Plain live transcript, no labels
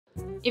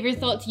Ever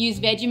thought to use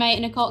Vegemite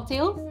in a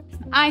cocktail?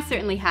 I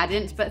certainly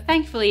hadn't, but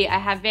thankfully I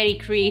have very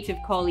creative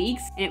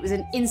colleagues and it was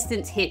an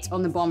instant hit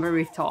on the Bomba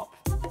Rooftop.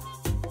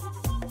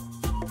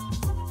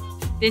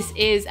 This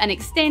is an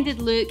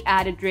extended look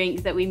at a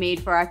drink that we made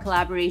for our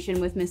collaboration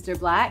with Mr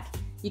Black.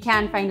 You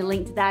can find a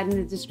link to that in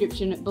the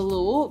description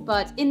below,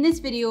 but in this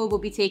video we'll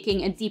be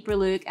taking a deeper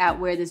look at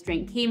where this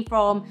drink came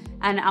from,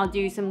 and I'll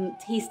do some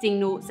tasting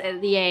notes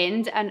at the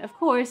end. And of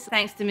course,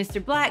 thanks to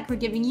Mr Black, we're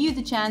giving you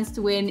the chance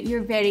to win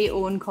your very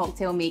own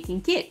cocktail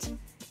making kit,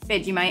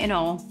 Vegemite and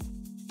all.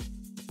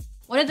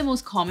 One of the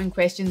most common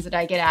questions that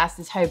I get asked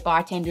is how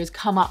bartenders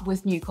come up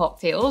with new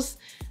cocktails.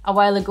 A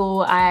while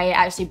ago, I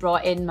actually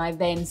brought in my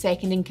then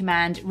second in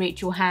command,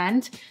 Rachel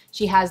Hand.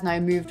 She has now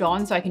moved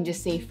on, so I can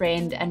just say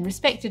friend and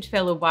respected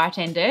fellow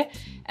bartender.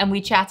 And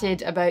we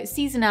chatted about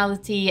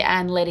seasonality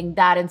and letting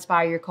that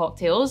inspire your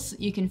cocktails.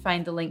 You can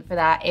find the link for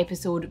that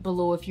episode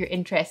below if you're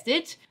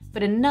interested.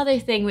 But another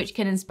thing which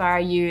can inspire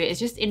you is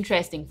just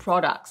interesting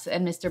products,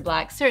 and Mr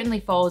Black certainly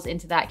falls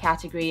into that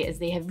category as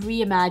they have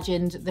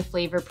reimagined the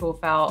flavour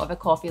profile of a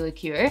coffee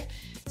liqueur.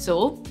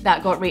 So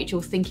that got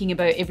Rachel thinking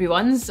about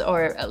everyone's,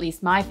 or at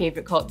least my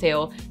favourite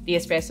cocktail, the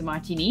Espresso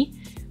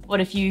Martini. What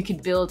if you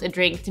could build a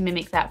drink to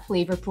mimic that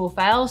flavour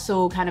profile,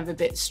 so kind of a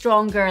bit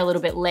stronger, a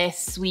little bit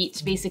less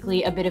sweet,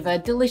 basically a bit of a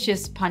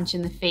delicious punch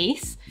in the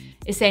face.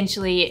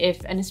 Essentially,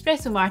 if an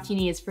Espresso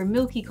Martini is for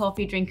milky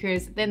coffee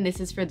drinkers, then this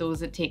is for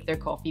those that take their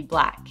coffee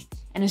black.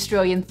 An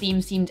Australian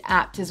theme seemed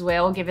apt as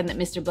well, given that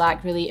Mr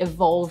Black really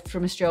evolved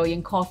from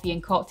Australian coffee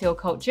and cocktail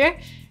culture.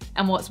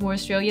 And what's more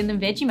Australian than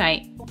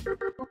Vegemite?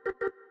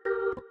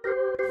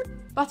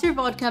 Butter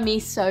vodka may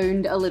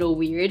sound a little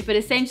weird, but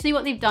essentially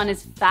what they've done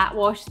is fat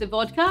wash the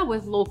vodka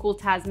with local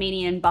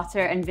Tasmanian butter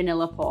and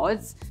vanilla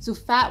pods. So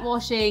fat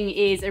washing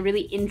is a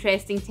really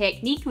interesting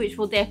technique, which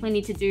we'll definitely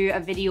need to do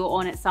a video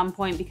on at some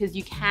point because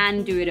you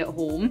can do it at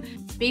home.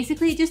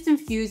 Basically, it just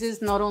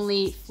infuses not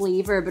only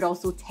flavor, but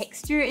also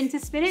texture into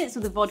spirit, so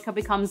the vodka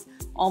becomes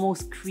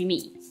almost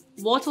creamy.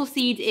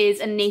 Wattleseed is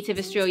a native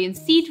Australian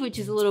seed, which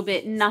is a little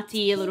bit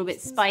nutty, a little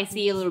bit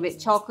spicy, a little bit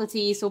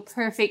chocolatey, so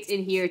perfect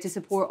in here to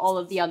support all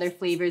of the other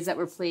flavors that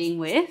we're playing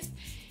with.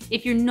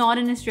 If you're not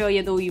in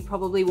Australia though, you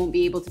probably won't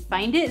be able to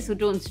find it, so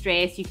don't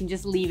stress, you can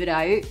just leave it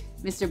out.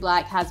 Mr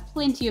Black has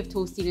plenty of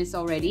toastiness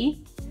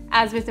already.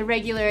 As with a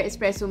regular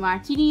Espresso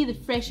Martini, the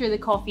fresher the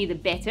coffee, the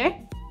better.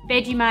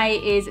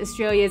 Vegemite is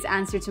Australia's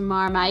answer to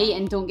Marmite,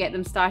 and don't get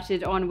them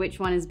started on which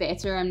one is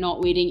better, I'm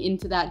not wading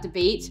into that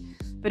debate.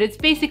 But it's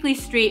basically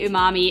straight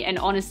umami and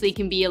honestly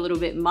can be a little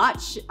bit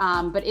much.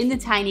 But in the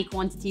tiny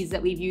quantities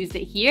that we've used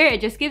it here,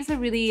 it just gives a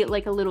really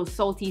like a little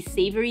salty,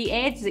 savory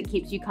edge that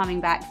keeps you coming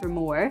back for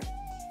more.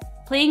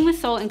 Playing with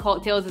salt in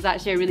cocktails is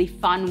actually a really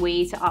fun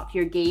way to up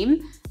your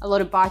game. A lot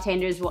of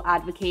bartenders will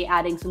advocate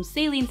adding some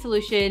saline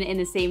solution in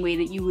the same way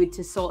that you would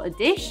to salt a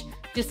dish,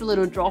 just a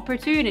little drop or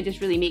two, and it just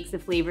really makes the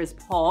flavors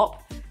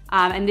pop.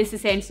 And this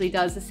essentially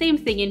does the same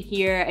thing in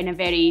here in a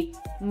very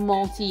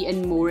malty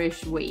and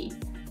moreish way.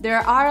 There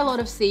are a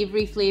lot of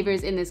savoury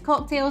flavours in this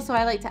cocktail, so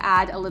I like to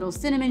add a little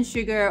cinnamon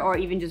sugar or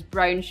even just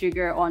brown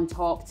sugar on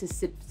top to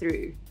sip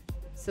through.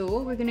 So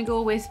we're going to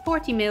go with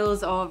 40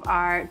 ml of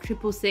our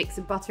 666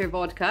 Butter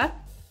Vodka.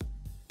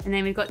 And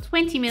then we've got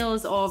 20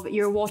 ml of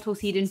your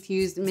Wattleseed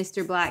infused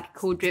Mr Black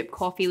Cold Drip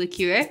Coffee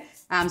Liqueur.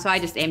 So I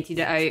just emptied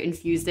it out,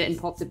 infused it and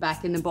popped it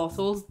back in the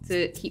bottle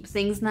to keep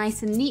things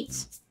nice and neat.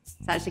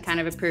 It's actually kind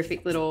of a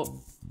perfect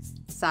little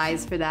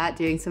size for that,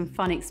 doing some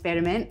fun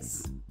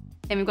experiments.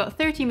 Then we've got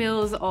 30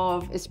 ml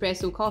of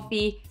espresso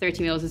coffee.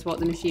 30 ml is what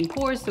the machine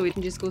pours, so we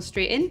can just go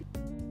straight in.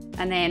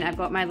 And then I've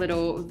got my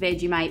little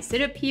Vegemite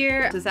syrup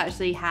here. So it's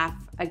actually half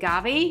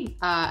agave,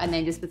 and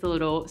then just with a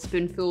little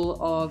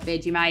spoonful of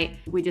Vegemite.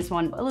 We just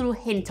want a little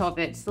hint of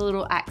it, just a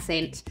little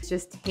accent. It's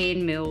just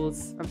 10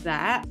 ml of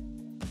that.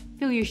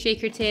 Fill your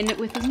shaker tin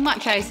with as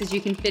much ice as you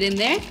can fit in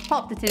there.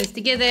 Pop the tins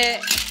together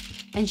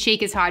and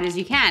shake as hard as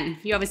you can.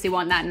 You obviously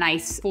want that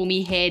nice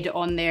foamy head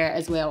on there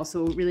as well,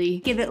 so really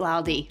give it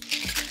loudy.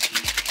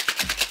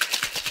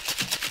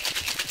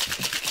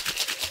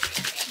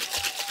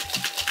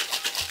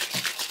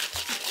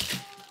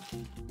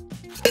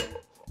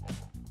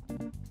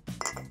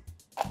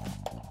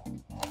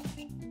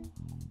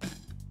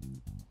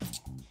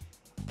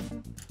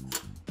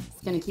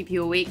 Gonna keep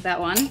you awake, that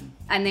one.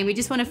 And then we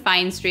just want to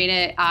fine strain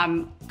it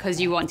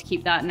because you want to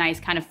keep that nice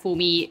kind of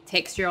foamy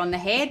texture on the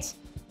head.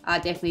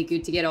 Definitely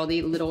good to get all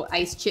the little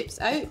ice chips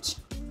out.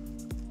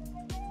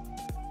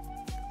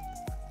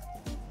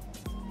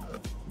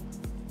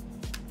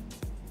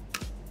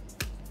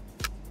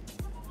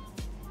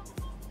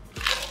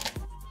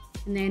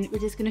 And then we're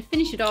just gonna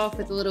finish it off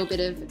with a little bit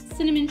of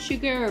cinnamon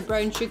sugar or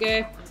brown sugar.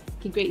 You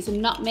can grate some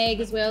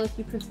nutmeg as well if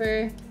you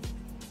prefer.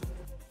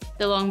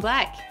 The long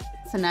black.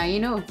 So now you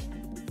know.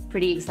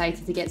 Pretty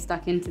excited to get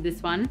stuck into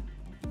this one.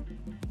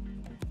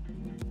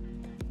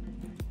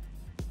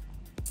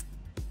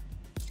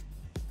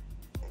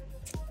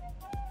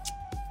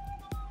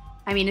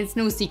 I mean, it's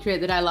no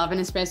secret that I love an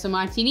espresso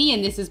martini,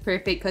 and this is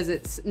perfect because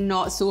it's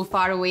not so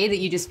far away that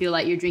you just feel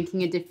like you're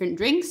drinking a different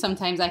drink.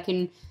 Sometimes I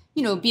can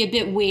you know, be a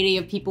bit wary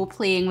of people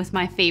playing with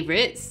my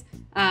favorites.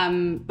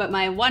 But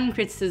my one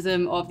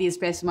criticism of the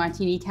Espresso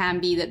Martini can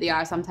be that they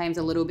are sometimes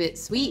a little bit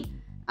sweet.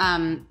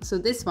 So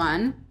this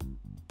one,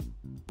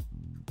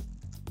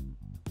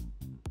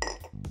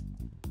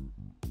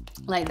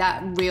 like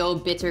that real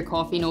bitter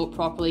coffee note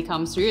properly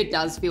comes through. It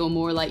does feel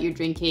more like you're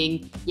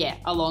drinking, yeah,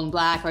 a long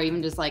black or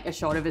even just like a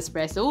shot of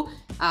espresso.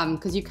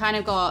 Because you kind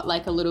of got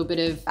like a little bit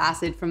of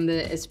acid from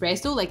the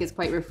espresso, like it's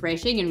quite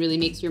refreshing and really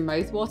makes your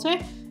mouth water.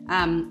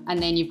 And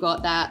then you've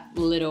got that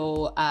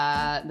little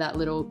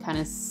kind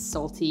of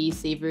salty,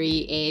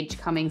 savory edge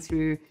coming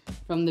through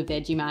from the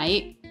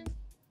Vegemite.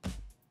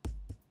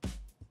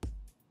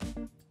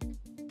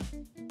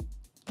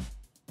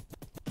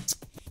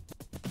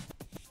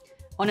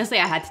 Honestly,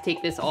 I had to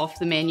take this off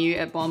the menu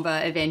at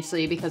Bomba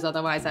eventually because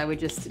otherwise I would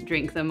just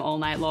drink them all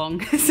night long.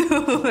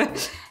 So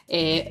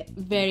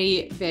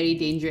very, very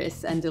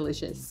dangerous and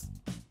delicious.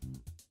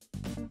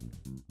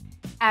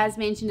 As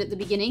mentioned at the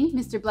beginning,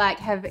 Mr. Black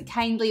have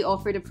kindly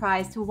offered a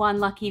prize to one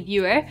lucky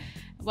viewer.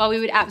 While we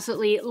would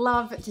absolutely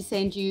love to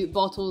send you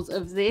bottles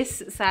of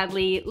this,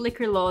 sadly,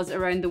 liquor laws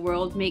around the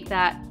world make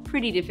that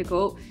pretty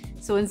difficult.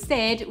 So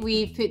instead,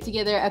 we've put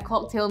together a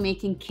cocktail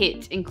making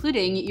kit,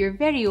 including your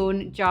very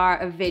own jar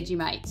of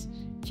Vegemite.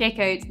 Check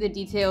out the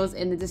details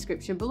in the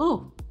description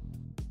below.